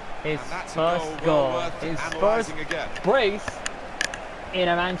his And that's a first goal well goal, worth his first analysing again. brace in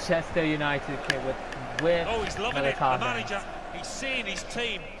a Manchester United kit with Oh, he's loving the it. The guitar dance. manager, he's seeing his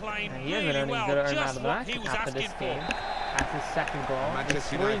team playing And he isn't really only well. going to earn out Just of the what match he was after asking this for. game. That's his second goal. Manchester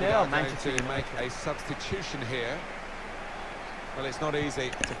It's United 3-0 are going Manchester to United. make a substitution here. Well, it's not easy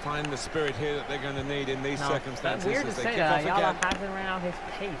to find the spirit here that they're going to need in these Now, circumstances. weird to as they say kick that off Ayala again. hasn't ran out his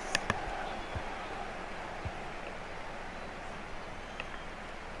pace.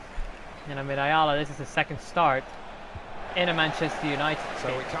 And I mean, Ayala, this is his second start in a Manchester United So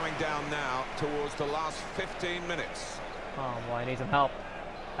kit. we're coming down now towards the last 15 minutes. Oh boy, I need some help.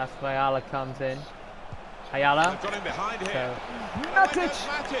 That's where Ayala comes in. Ayala. They've got him behind here. So, Matic!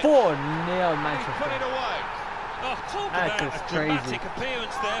 Matic. 4-0 He's put Manchester. it away. Oh, talk That's about just a crazy. dramatic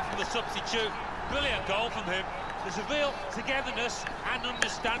appearance there from the substitute. Brilliant goal from him. There's a real togetherness and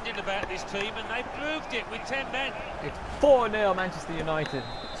understanding about this team, and they proved it with 10 men. It's 4-0 Manchester United.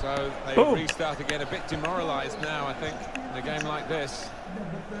 So they Boom. restart again, a bit demoralised now, I think, in a game like this.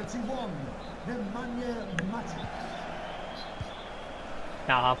 Number 31, Nemanja Matic.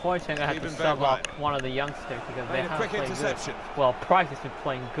 Now, unfortunately, I have to Stephen sub Bergwijn. up one of the youngsters because they Made a haven't quick played interception. good. Well, Price has been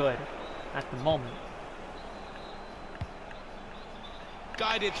playing good at the moment.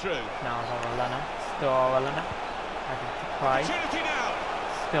 Guided through. Now it's Orellana. Still Orellana. I think to Price. Opportunity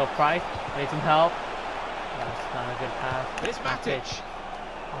now. Still Price. I need some help. That's not a good pass. It's Matic.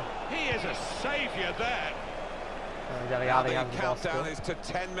 He is a saviour there. Now Ayala the has the ball countdown still. is to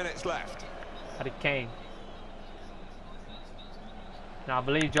 10 minutes left. Harry Kane. Now I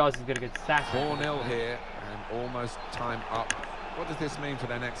believe Jaws is going to get sacked. 4-0 here and almost time up. What does this mean for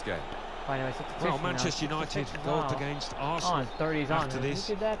their next game? Anyway, substitution Well, now. Manchester United Substitution go up now. against On, Arsenal 30's on. after Who this,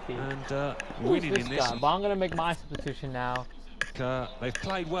 could that be? and Who's winning this in this. guy? But I'm going to make my substitution now. They've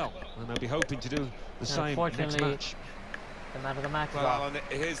played well, and they'll be hoping to do the same next Unfortunately, match. the man of the match is Well, off. Alan,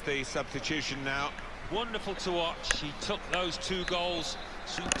 here's the substitution now. wonderful to watch. He took those 2 goals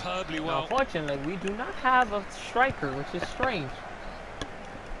superbly well. Unfortunately, we do not have a striker, which is strange.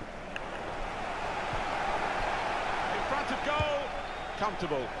 In front of goal.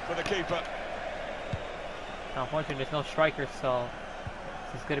 Comfortable for the keeper. Unfortunately, there's no striker, so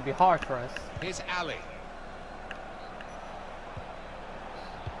it's going to be hard for us. Here's Ali.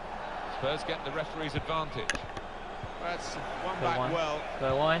 Spurs get the referee's advantage. That's one Good back one. well.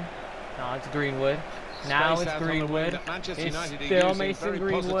 Good one. No, it's Greenwood. Now Space it's out on the wing Greenwood. that Manchester It's United are still using Mason very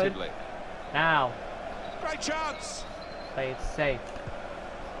Greenwood. positively. Now, Great chance. play it safe.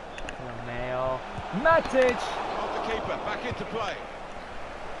 Romeo. Matic! Off the keeper, back into play.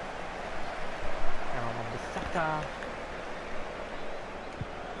 Bissaka.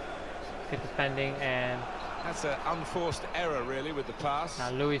 Good defending, and That's an unforced error, really, with the pass. now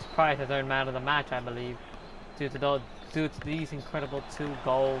Luis Price has earned man of the match, I believe, due to these incredible 2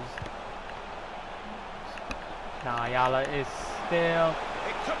 goals. Now Ayala is still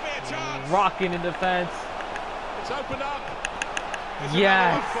It could be a chance. rocking in defense. It's opened up. It's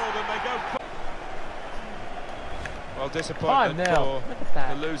Yes. another one for them. They go. Well, disappointment 5-0. for Look at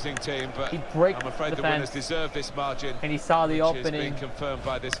that. the losing team, but He breaks I'm afraid the defense. winners deserve this margin, And he saw the which has opening. been confirmed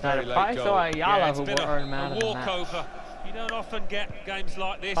by this Now very the late Price goal. or Ayala It's who been will earn man a of the match. walkover. You don't often get games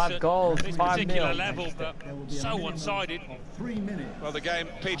like this 5 at goals, this 5-0. particular level, but There will be a so minimum one-sided. of 3 minutes. Well, the game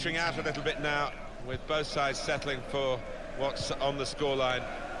petering out a little bit now, with both sides settling for what's on the scoreline.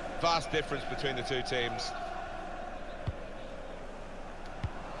 Vast difference between the 2 teams.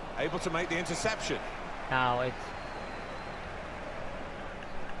 Able to make the interception. Now it's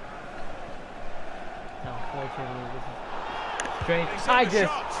unfortunately this is strange. He's I hit the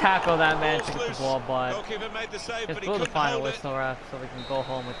just shot. tackled that man to Ball's get loose. the ball, but Goalkeeper made the save, just but he blew the couldn't final hold it. whistle, ref, so we can go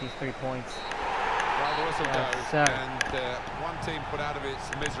home with these 3 points. Well, the whistle Yes, goes, sir. and one team put out of its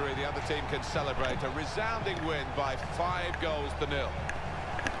misery, the other team can celebrate. A resounding win by 5 goals to 0.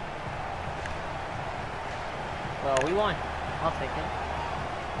 Well, we won. I'll take it.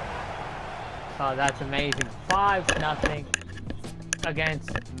 Oh, that's amazing. 5-0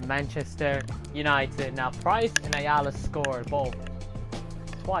 against Manchester United. Now, Price and Ayala scored both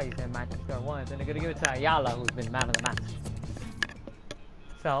twice, and Manchester won. Then they're going to give it to Ayala, who's been man of the match.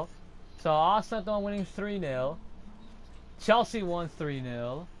 So Arsenal winning 3-0. Chelsea won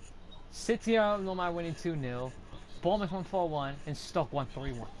 3-0. City are winning 2-0. Bournemouth won 4-1, and Stoke won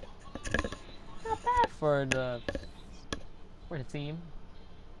 3-1. Not bad for the team.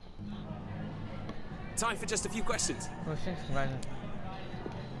 Time for just a few questions.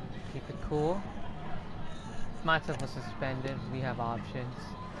 Keep it cool. Matip was suspended. We have options.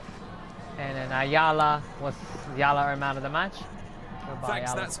 And then Ayala earned man of the match.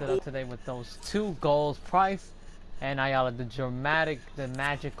 Thanks, Ayala that's stood all. up today with those 2 goals. Price and Ayala, the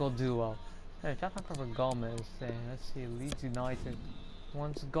magical duo. Hey, Jonathan for Gomez. Let's see, Leeds United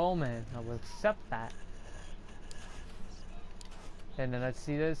wants Gomez. I will accept that. And then let's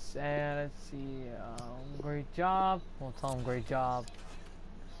see this, and let's see, great job. We'll tell him great job.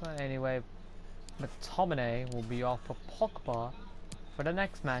 So anyway, McTominay will be off for Pogba for the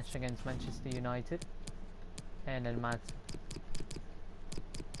next match against Manchester United. And then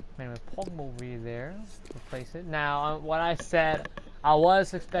anyway, Pogba will be there, replace it. Now, what I said, I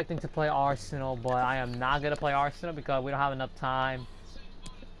was expecting to play Arsenal, but I am not going to play Arsenal because we don't have enough time.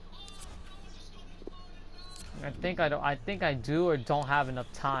 I think I do or don't have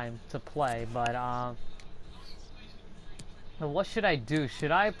enough time to play, but what should I do? Should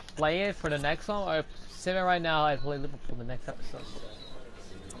I play it for the next one, or save it right now and play Liverpool the next episode?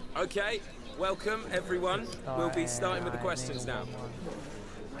 Okay, welcome everyone. We'll be starting with the questions now.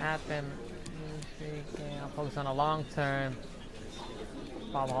 Happen. I'll focus on the long term.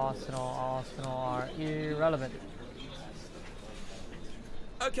 Probably Arsenal are irrelevant.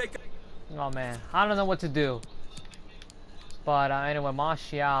 Okay. Oh man, I don't know what to do. But anyway,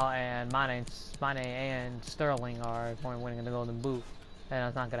 Martial and Mane and Sterling are winning the Golden Boot, and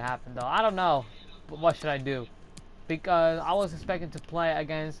that's not gonna happen though. I don't know, but what should I do? Because I was expecting to play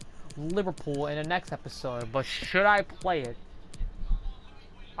against Liverpool in the next episode, but should I play it?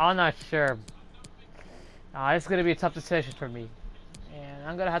 I'm not sure. It's gonna be a tough decision for me, and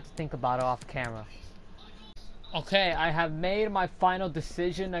I'm gonna have to think about it off camera. Okay, I have made my final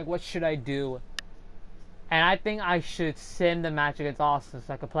decision. Like, what should I do? And I think I should send the match against Arsenal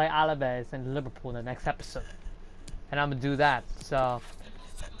so I can play Alaves and Liverpool in the next episode. And I'm gonna do that. So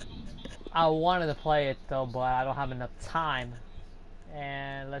I wanted to play it though, but I don't have enough time.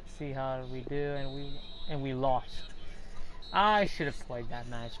 And let's see how we do. And we lost. I should have played that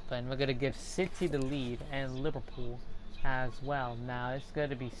match, but we're gonna give City the lead and Liverpool as well. Now it's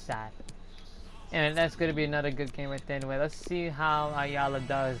gonna be sad. And that's going to be another good game right there anyway. Let's see how Ayala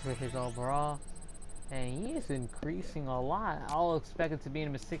does with his overall. And he is increasing a lot. I'll expect it to be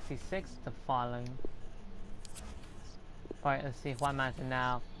in the 66 the following. Alright, let's see what match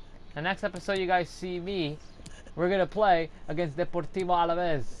now. The next episode you guys see me. We're going to play against Deportivo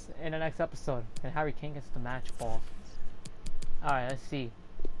Alaves in the next episode. And Harry Kane gets the match ball. Alright, let's see.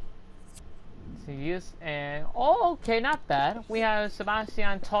 So use and oh, okay, not bad. We have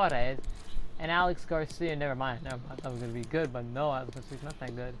Sebastian Torres and Alex Garcia. Never mind. I thought it was gonna be good, but no, Alex Garcia's not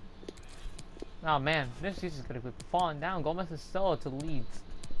that good. Oh man, this is gonna be falling down. Gomez is sold to Leeds.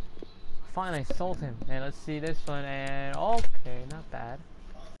 Fine, I sold him. And let's see this one. And okay, not bad.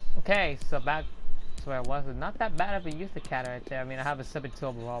 Okay, so back to where I was. Not that bad of a youth academy right there. I mean, I have a 72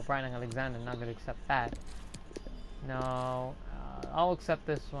 overall. Brian Alexander, not gonna accept that. No. I'll accept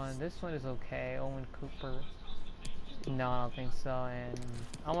this one. This one is okay. Owen Cooper. No, I don't think so. And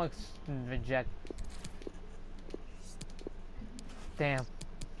I'm gonna reject. Damn.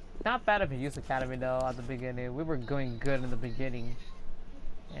 Not bad of a youth academy though at the beginning. We were going good in the beginning.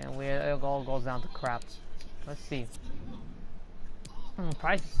 And it all goes down to crap. Let's see.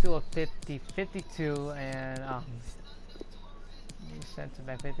 Price is still a 50, 52, and center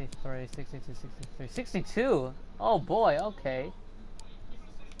back 53, 62, 63, 62. Oh boy, okay.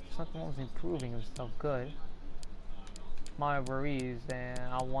 Something was improving himself good. Mario Ruiz, and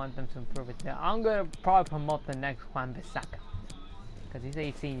I want them to improve it. Now, I'm gonna probably promote the next Juan Bissaka because he's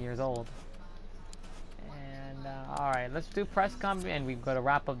 18 years old. And all right, let's do press com, and we've got to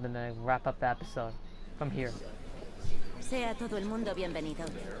wrap up the episode from here. Sea todo el mundo bienvenido.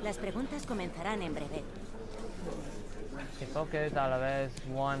 Las preguntas comenzarán en breve. Okay, focus, Alaves,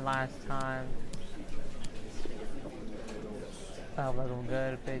 one last time. Oh, we're doing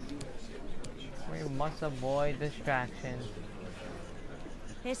good, bitch. We must avoid distractions.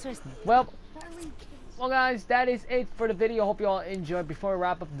 Well, guys, that is it for the video. Hope you all enjoyed. Before we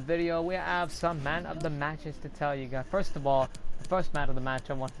wrap up the video, we have some man of the matches to tell you guys. First of all, the first man of the match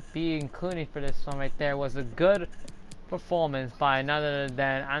I want to be including for this one right there was a good performance by none other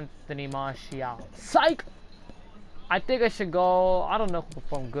than Anthony Martial. Psych! I think I should go, I don't know who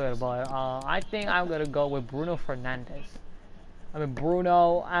performed good, but I think I'm going to go with Bruno Fernandes. I mean,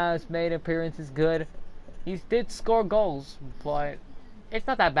 Bruno has made appearances good. He did score goals, but it's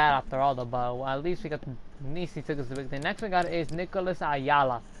not that bad after all, though. But at least he took us to the big thing. Next we got is Nicolas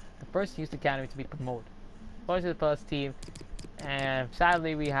Ayala, the first youth academy to be promoted. First to the plus team, and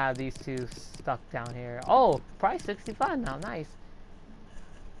sadly we have these two stuck down here. Oh, price 65 now, nice.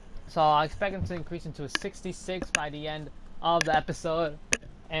 So I expect him to increase into a 66 by the end of the episode.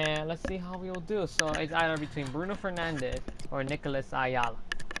 And let's see how we will do. So it's either between Bruno Fernandes or Nicolas Ayala.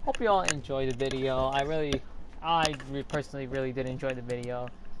 Hope you all enjoyed the video. I personally really did enjoy the video.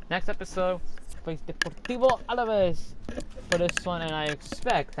 Next episode, face Deportivo Alaves for this one. And I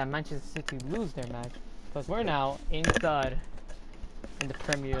expect that Manchester City lose their match, because we're now in third in the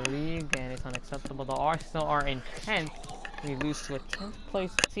Premier League. And it's unacceptable. The Arsenal are in 10th. We lose to a 10th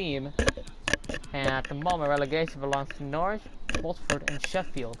place team. And at the moment, relegation belongs to Norwich, Watford, and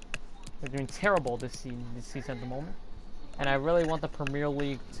Sheffield. They're doing terrible this season at the moment. And I really want the Premier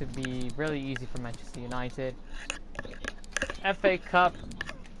League to be really easy for Manchester United. FA Cup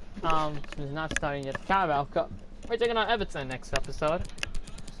is not starting yet. Carabao Cup. We're taking on Everton next episode.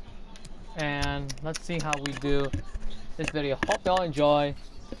 And let's see how we do this video. Hope y'all enjoy.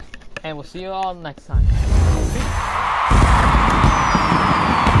 And we'll see you all next time. Peace.